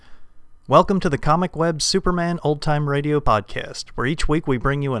Welcome to the Comic Web Superman Old Time Radio Podcast, where each week we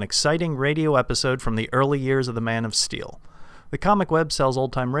bring you an exciting radio episode from the early years of the Man of Steel. The Comic Web sells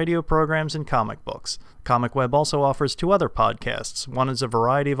old-time radio programs and comic books. Comic Web also offers two other podcasts. One is a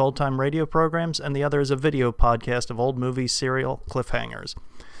variety of old-time radio programs, and the other is a video podcast of old movies, serial cliffhangers.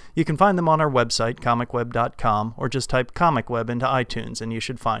 You can find them on our website, comicweb.com, or just type Comic Web into iTunes and you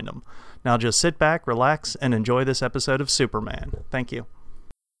should find them. Now just sit back, relax, and enjoy this episode of Superman. Thank you.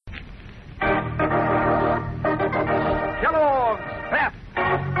 Kellogg's Pep.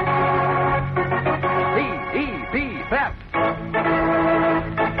 P-E-P, Pep.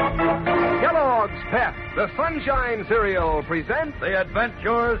 Kellogg's Pep, the Sunshine Cereal, presents The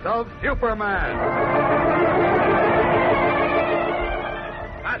Adventures of Superman.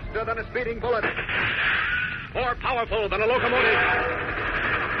 Faster than a speeding bullet. More powerful than a locomotive.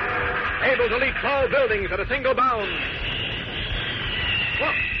 Able to leap tall buildings at a single bound.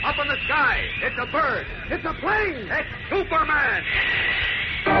 Look, up in the sky. It's a bird. It's a plane. It's Superman.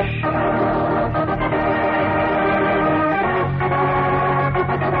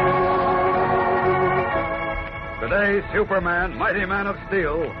 Today, Superman, mighty man of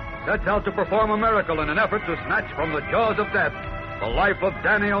steel, sets out to perform a miracle in an effort to snatch from the jaws of death the life of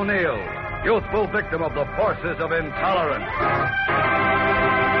Danny O'Neill, youthful victim of the forces of intolerance.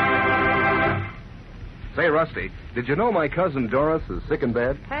 Say, Rusty, did you know my cousin Doris is sick in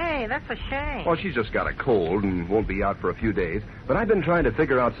bed? Hey, that's a shame. Well, she's just got a cold and won't be out for a few days. But I've been trying to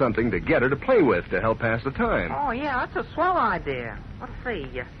figure out something to get her to play with to help pass the time. Oh, yeah, that's a swell idea. Let's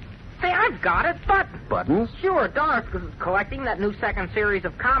see. Say, I've got it. Buttons. Buttons? Sure, Doris is collecting that new second series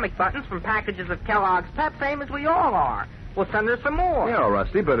of comic buttons from packages of Kellogg's Pep, same as we all are. We'll send her some more. Yeah,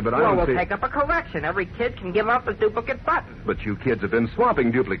 Rusty, but I well, don't we'll see... take up a collection. Every kid can give up a duplicate button. But you kids have been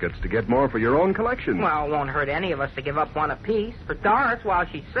swapping duplicates to get more for your own collection. Well, it won't hurt any of us to give up one apiece for Doris while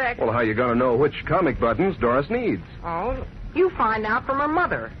she's sick. Well, how are you going to know which comic buttons Doris needs? Oh, you find out from her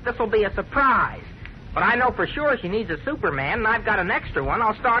mother. This'll be a surprise. But I know for sure she needs a Superman, and I've got an extra one.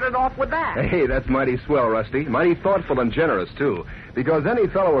 I'll start it off with that. Hey, that's mighty swell, Rusty. Mighty thoughtful and generous, too. Because any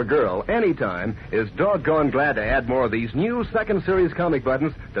fellow or girl, anytime, is doggone glad to add more of these new second series comic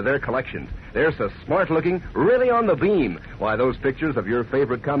buttons to their collections. They're so smart-looking, really on the beam. Why, those pictures of your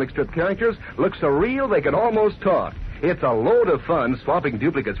favorite comic strip characters look so real they can almost talk. It's a load of fun swapping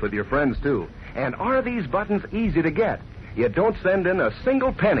duplicates with your friends, too. And are these buttons easy to get? You don't send in a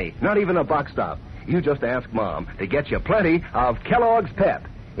single penny, not even a box stop. You just ask Mom to get you plenty of Kellogg's Pep.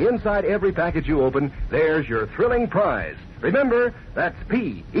 Inside every package you open, there's your thrilling prize. Remember, that's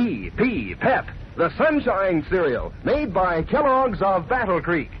P-E-P, Pep, the Sunshine Cereal, made by Kellogg's of Battle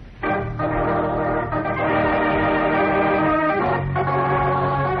Creek.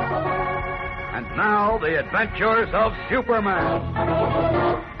 And now, The Adventures of Superman.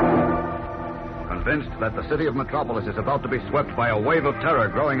 Convinced that the city of Metropolis is about to be swept by a wave of terror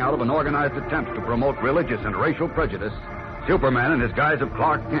growing out of an organized attempt to promote religious and racial prejudice, Superman, in his guise of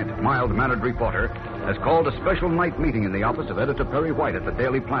Clark Kent, mild-mannered reporter, has called a special night meeting in the office of Editor Perry White at the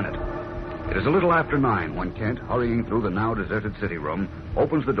Daily Planet. It is a little after 9 when Kent, hurrying through the now-deserted city room,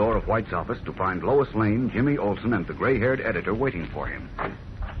 opens the door of White's office to find Lois Lane, Jimmy Olsen, and the gray-haired editor waiting for him.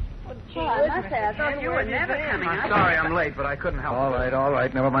 Well, I must say, I thought you were never coming. I'm sorry I'm late, but I couldn't help it. All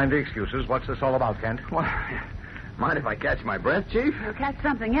right. Never mind the excuses. What's this all about, Kent? Well, mind if I catch my breath, Chief? Well, catch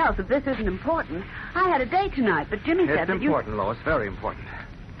something else if this isn't important. I had a date tonight, but Jimmy said It's that important, Lois, very important.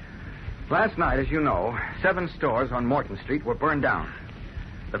 Last night, as you know, 7 stores on Morton Street were burned down.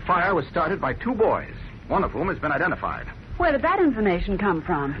 The fire was started by 2 boys, one of whom has been identified. Where did that information come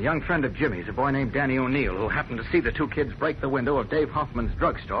from? A young friend of Jimmy's, a boy named Danny O'Neill, who happened to see the 2 kids break the window of Dave Hoffman's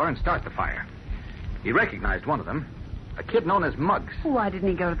drugstore and start the fire. He recognized one of them, a kid known as Muggs. Why didn't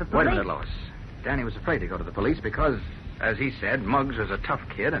he go to the police? Wait a minute, Lois. Danny was afraid to go to the police because, as he said, Muggs was a tough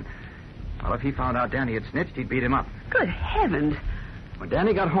kid, and, well, if he found out Danny had snitched, he'd beat him up. Good heavens. When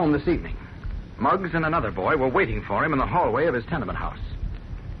Danny got home this evening, Muggs and another boy were waiting for him in the hallway of his tenement house.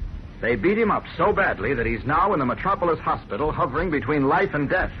 They beat him up so badly that he's now in the Metropolis Hospital hovering between life and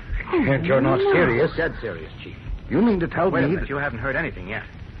death. Kent, you're not serious. Dead serious, Chief. You mean to tell Wait a me minute, you haven't heard anything yet.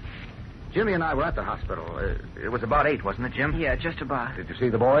 Jimmy and I were at the hospital. It was about 8, wasn't it, Jim? Yeah, just about. Did you see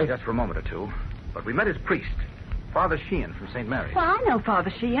the boy? Just for a moment or two. But we met his priest, Father Sheehan from St. Mary's. Well, I know Father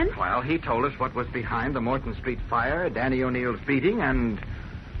Sheehan. Well, he told us what was behind the Morton Street fire, Danny O'Neill's beating, and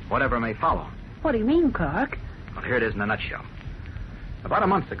whatever may follow. What do you mean, Clark? Well, here it is in a nutshell. About a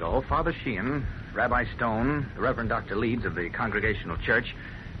month ago, Father Sheehan, Rabbi Stone, the Reverend Dr. Leeds of the Congregational Church,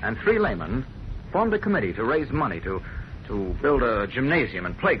 and 3 laymen formed a committee to raise money to build a gymnasium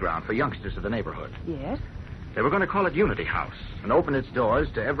and playground for youngsters of the neighborhood. Yes? They were going to call it Unity House and open its doors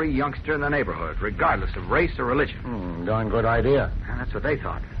to every youngster in the neighborhood, regardless of race or religion. Darn good idea. And that's what they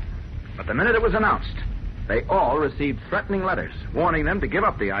thought. But the minute it was announced, they all received threatening letters, warning them to give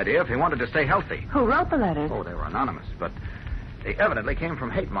up the idea if they wanted to stay healthy. Who wrote the letters? Oh, they were anonymous, but they evidently came from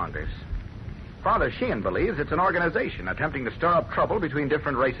hate mongers. Father Sheehan believes it's an organization attempting to stir up trouble between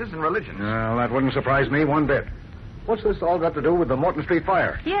different races and religions. Well, that wouldn't surprise me one bit. What's this all got to do with the Morton Street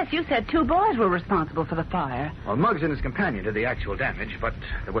fire? Yes, you said 2 boys were responsible for the fire. Well, Muggs and his companion did the actual damage, but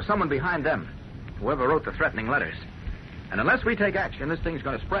there was someone behind them, whoever wrote the threatening letters. And unless we take action, this thing's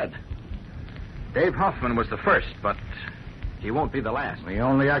going to spread. Dave Hoffman was the first, but he won't be the last. The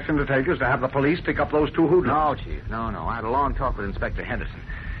only action to take is to have the police pick up those 2 hoodlums. No, Chief, no. I had a long talk with Inspector Henderson.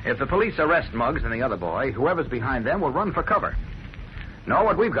 If the police arrest Muggs and the other boy, whoever's behind them will run for cover. No,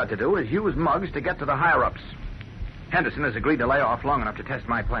 what we've got to do is use Muggs to get to the higher-ups. Henderson has agreed to lay off long enough to test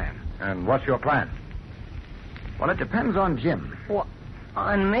my plan. And what's your plan? Well, it depends on Jim. What?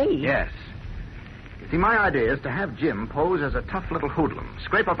 On me? Yes. You see, my idea is to have Jim pose as a tough little hoodlum,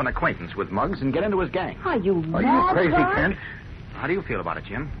 scrape up an acquaintance with Muggs, and get into his gang. Are you mad, Are you crazy, Clark? Kent? How do you feel about it,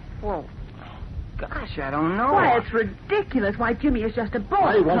 Jim? Well, gosh, I don't know. Why, it's ridiculous. Why, Jimmy is just a boy.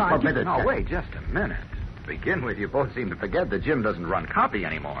 I won't Clark. permit it. No, wait just a minute. To begin with, you both seem to forget that Jim doesn't run copy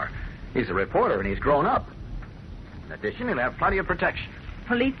anymore. He's a reporter, and he's grown up. In addition, he'll have plenty of protection.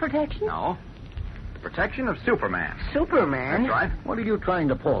 Police protection? No. The protection of Superman. Superman? That's right. What are you trying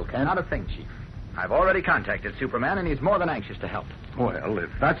to pull, Kent? Not a thing, Chief. I've already contacted Superman, and he's more than anxious to help. Well, if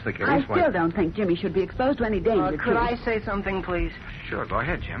that's the case, I why... still don't think Jimmy should be exposed to any danger. Could Chief. I say something, please? Sure, go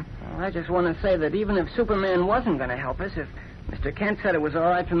ahead, Jim. Well, I just want to say that even if Superman wasn't going to help us, if Mr. Kent said it was all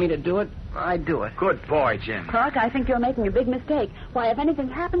right for me to do it, I'd do it. Good boy, Jim. Clark, I think you're making a big mistake. Why, if anything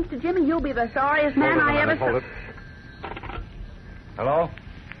happens to Jimmy, you'll be the sorriest man Hold it a I minute, ever hold saw. it. Hello?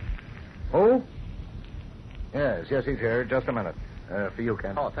 Who? Yes, he's here. Just a minute. For you,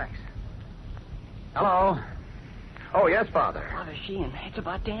 Kent. Oh, thanks. Hello. Oh, yes, Father. Father Sheehan, it's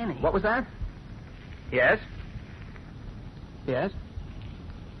about Danny. What was that? Yes? Yes?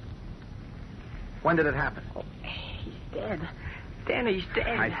 When did it happen? He's dead. Danny's dead.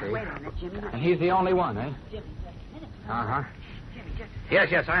 I see. Wait a minute, Jimmy. And he's the only one, eh? Jimmy, just a minute. Uh-huh. Jimmy, just a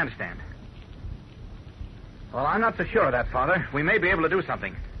minute. Yes, I understand. Well, I'm not so sure of that, Father. We may be able to do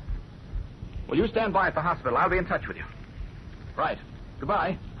something. Will you stand by at the hospital? I'll be in touch with you. Right.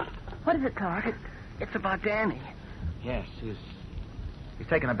 Goodbye. What is it, Clark? It's about Danny. Yes, he's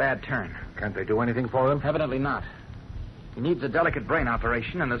taken a bad turn. Can't they do anything for him? Evidently not. He needs a delicate brain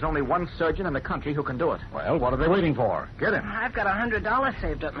operation, and there's only one surgeon in the country who can do it. Well, what are they waiting for? Get him. I've got $100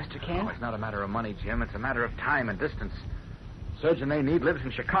 saved up, Mr. Kent. Oh, it's not a matter of money, Jim. It's a matter of time and distance. The surgeon they need lives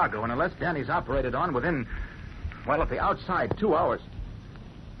in Chicago, and unless Danny's operated on within, well, at the outside, 2 hours.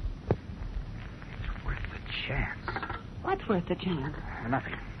 It's worth the chance. What's worth the chance?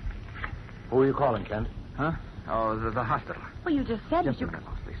 Nothing. Who are you calling, Kent? Huh? Oh, the hospital. Well, you just said Just that a you... minute,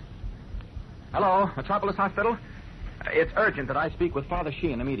 please. Hello, Metropolis Hospital? It's urgent that I speak with Father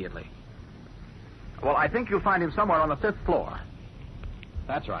Sheehan immediately. Well, I think you'll find him somewhere on the 5th floor.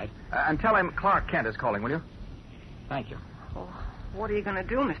 That's right. And tell him Clark Kent is calling, will you? Thank you. Well, what are you going to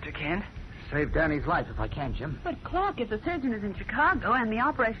do, Mr. Kent? Save Danny's life if I can, Jim. But, Clark, if the surgeon is in Chicago and the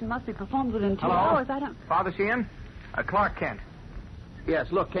operation must be performed within 2 Hello? hours, I don't... Father Sheehan? Clark Kent.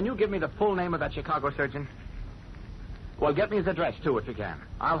 Yes, look, can you give me the full name of that Chicago surgeon? Well, get me his address, too, if you can.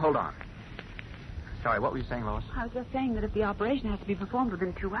 I'll hold on. Sorry, what were you saying, Lois? I was just saying that if the operation has to be performed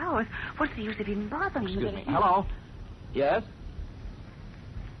within 2 hours, what's the use of even bothering? Excuse me. Hello? Yes?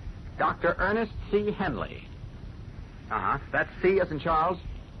 Dr. Ernest C. Henley. Uh-huh. That's C as in Charles?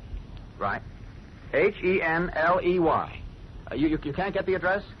 Right. Henley. You can't get the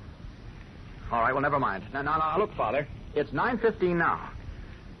address? All right, well, never mind. Now, look, Father. It's 9:15 now.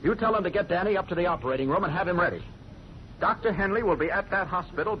 You tell him to get Danny up to the operating room and have him ready. Dr. Henley will be at that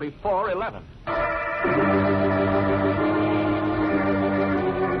hospital before 11.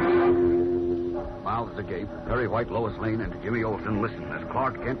 Mouths agape, Perry White, Lois Lane, and Jimmy Olsen listen as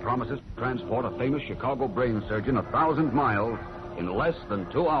Clark Kent promises to transport a famous Chicago brain surgeon 1,000 miles in less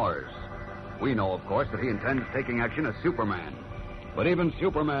than 2 hours. We know, of course, that he intends taking action as Superman. But even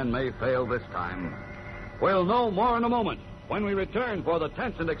Superman may fail this time. We'll know more in a moment when we return for the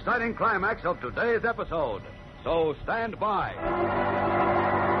tense and exciting climax of today's episode. So stand by.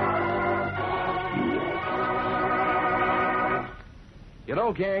 You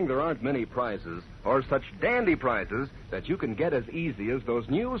know, gang, there aren't many prizes, or such dandy prizes, that you can get as easy as those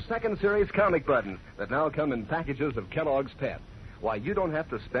new second series comic buttons that now come in packages of Kellogg's Pep. Why, you don't have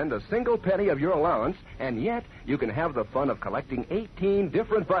to spend a single penny of your allowance, and yet you can have the fun of collecting 18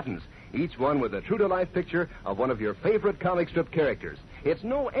 different buttons, each one with a true-to-life picture of one of your favorite comic strip characters. It's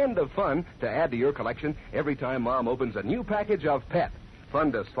no end of fun to add to your collection every time Mom opens a new package of Pep.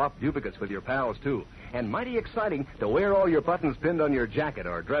 Fun to swap duplicates with your pals, too. And mighty exciting to wear all your buttons pinned on your jacket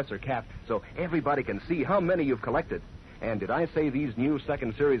or dress or cap so everybody can see how many you've collected. And did I say these new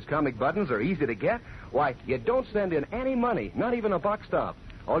second series comic buttons are easy to get? Why, you don't send in any money, not even a box stop.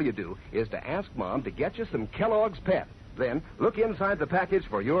 All you do is to ask Mom to get you some Kellogg's Pep. Then look inside the package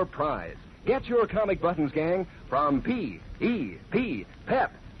for your prize. Get your comic buttons, gang, from P.E.P.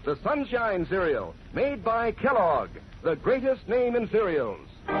 Pep, the Sunshine Cereal, made by Kellogg, the greatest name in cereals.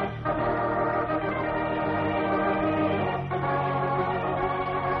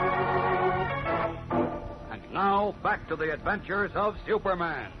 And now, back to the adventures of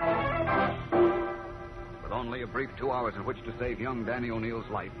Superman. With only a brief 2 hours in which to save young Danny O'Neill's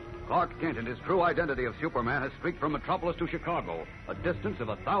life, Clark Kent and his true identity of Superman has streaked from Metropolis to Chicago, a distance of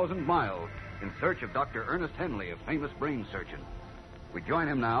 1,000 miles, in search of Dr. Ernest Henley, a famous brain surgeon. We join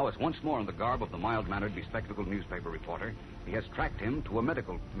him now as once more in the garb of the mild-mannered, bespectacled newspaper reporter. He has tracked him to a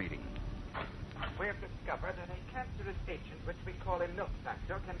medical meeting. We have discovered that a cancerous agent, which we call a milk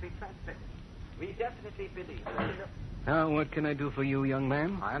factor, can be transmitted. We definitely believe that Now, what can I do for you, young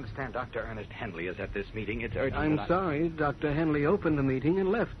man? I understand Dr. Ernest Henley is at this meeting. It's urgent. I'm sorry. Dr. Henley opened the meeting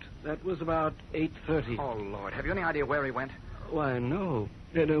and left. That was about 8:30. Oh, Lord. Have you any idea where he went? Why, no.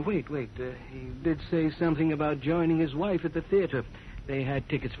 Wait. He did say something about joining his wife at the theater. They had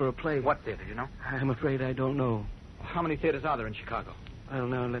tickets for a play. What theater, do you know? I'm afraid I don't know. How many theaters are there in Chicago? Well,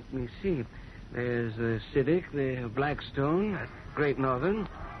 now, let me see. There's the Civic, the Blackstone, Great Northern,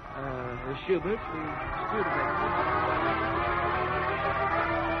 the Schubert, the Studebaker.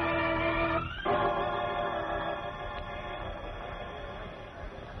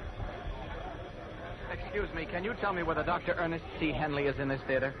 Excuse me, can you tell me whether Dr. Ernest C. Henley is in this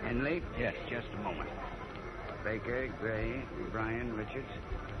theater? Henley? Yes, just a moment. Baker, Gray, Bryan, Richards.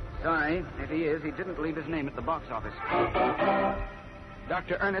 Sorry, if he is, he didn't leave his name at the box office.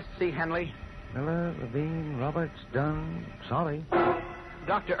 Dr. Ernest C. Henley? Miller, Levine, Roberts, Dunn. Sorry.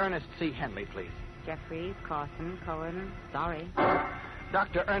 Dr. Ernest C. Henley, please. Jeffries, Carson, Cohen. Sorry.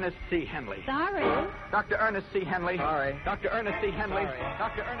 Dr. Ernest C. Henley. Sorry. Dr. Ernest C. Henley. Sorry. Dr. Ernest C. Henley. Sorry.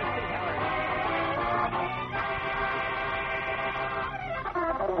 Dr. Ernest C. Henley.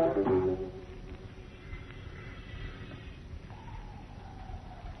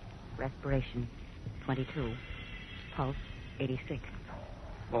 Respiration, 22. Pulse, 86.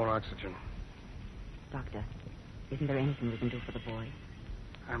 More oxygen. Doctor, isn't there anything we can do for the boy?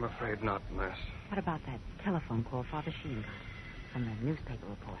 I'm afraid not, nurse. What about that telephone call Father Sheen got from the newspaper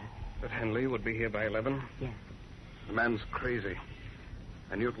reporter? That Henley would be here by 11? Yes. The man's crazy.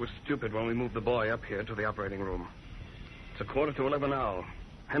 I knew it was stupid when we moved the boy up here to the operating room. It's 11:15 now.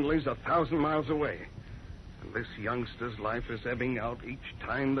 Henley's 1,000 miles away. And this youngster's life is ebbing out each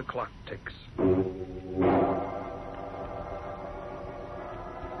time the clock ticks.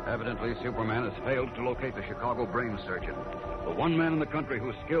 Evidently, Superman has failed to locate the Chicago brain surgeon, the one man in the country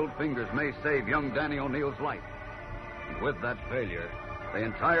whose skilled fingers may save young Danny O'Neill's life. And with that failure, the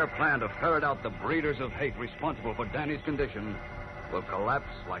entire plan to ferret out the breeders of hate responsible for Danny's condition will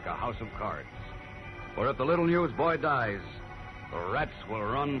collapse like a house of cards. For if the little newsboy dies, the rats will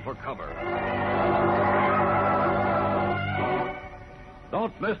run for cover.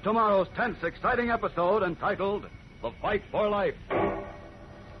 Don't miss tomorrow's tense, exciting episode entitled The Fight for Life.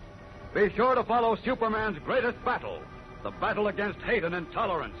 Be sure to follow Superman's greatest battle, the battle against hate and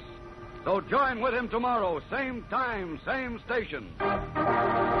intolerance. So join with him tomorrow, same time, same station.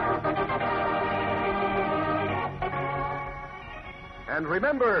 And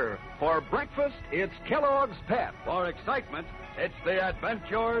remember, for breakfast, it's Kellogg's Pep. For excitement, it's the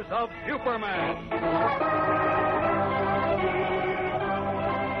adventures of Superman.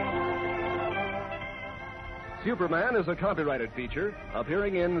 Superman is a copyrighted feature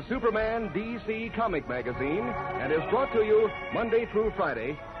appearing in Superman DC Comic Magazine and is brought to you Monday through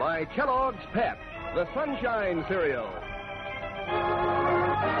Friday by Kellogg's Pep, the Sunshine Cereal.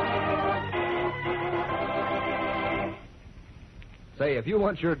 Say, if you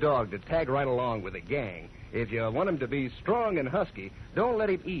want your dog to tag right along with the gang, if you want him to be strong and husky, don't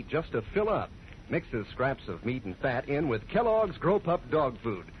let him eat just to fill up. Mix his scraps of meat and fat in with Kellogg's Grow Pup dog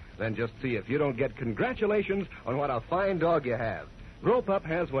food. Then just see if you don't get congratulations on what a fine dog you have. Grow Pup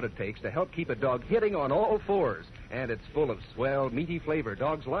has what it takes to help keep a dog hitting on all fours, and it's full of swell, meaty flavor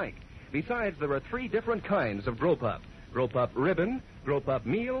dogs like. Besides, there are 3 different kinds of Grow Pup. Grow Pup Ribbon, Grow Pup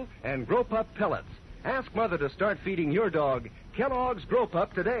Meal, and Grow Pup Pellets. Ask Mother to start feeding your dog Kellogg's Grow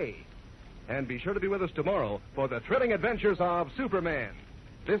Pup today. And be sure to be with us tomorrow for the thrilling adventures of Superman.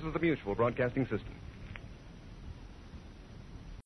 This is the Mutual Broadcasting System.